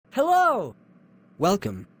Hello!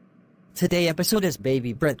 Welcome. Today episode is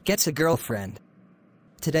Baby Brett Gets a Girlfriend.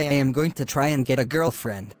 Today I am going to try and get a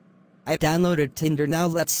girlfriend. I downloaded Tinder, now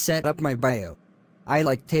let's set up my bio. I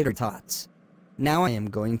like tater tots. Now I am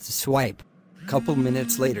going to swipe. Couple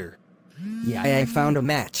minutes later. Yeah, I found a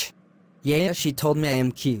match. Yeah, she told me I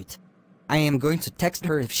am cute. I am going to text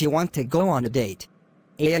her if she want to go on a date.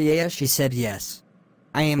 Yeah, she said yes.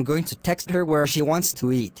 I am going to text her where she wants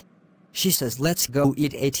to eat. She says let's go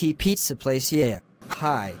eat at pizza place. Yeah.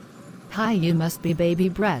 Hi. Hi, you must be Baby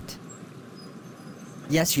Brett.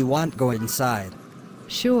 Yes, you want go inside?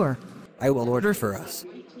 Sure. I will order for us.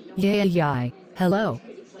 Yeah. Hello.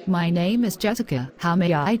 My name is Jessica. How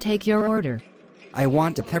may I take your order? I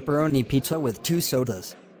want a pepperoni pizza with 2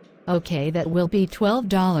 sodas. Okay, that will be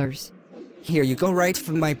 $12. Here you go, right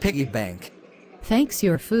from my piggy bank. Thanks,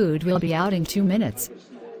 your food will be out in 2 minutes.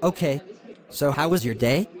 Okay. So how was your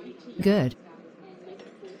day? Good.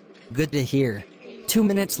 Good to hear. 2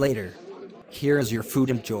 minutes later. Here is your food,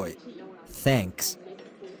 enjoy. Thanks.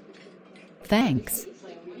 Thanks.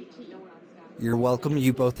 You're welcome,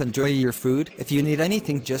 you both enjoy your food. If you need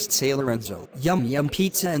anything, just say Lorenzo. Yum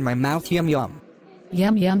pizza in my mouth, yum.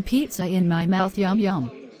 Yum pizza in my mouth,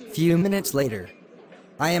 yum. Few minutes later.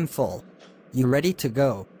 I am full. You ready to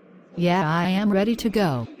go? Yeah, I am ready to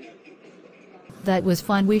go. That was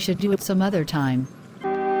fun, we should do it some other time.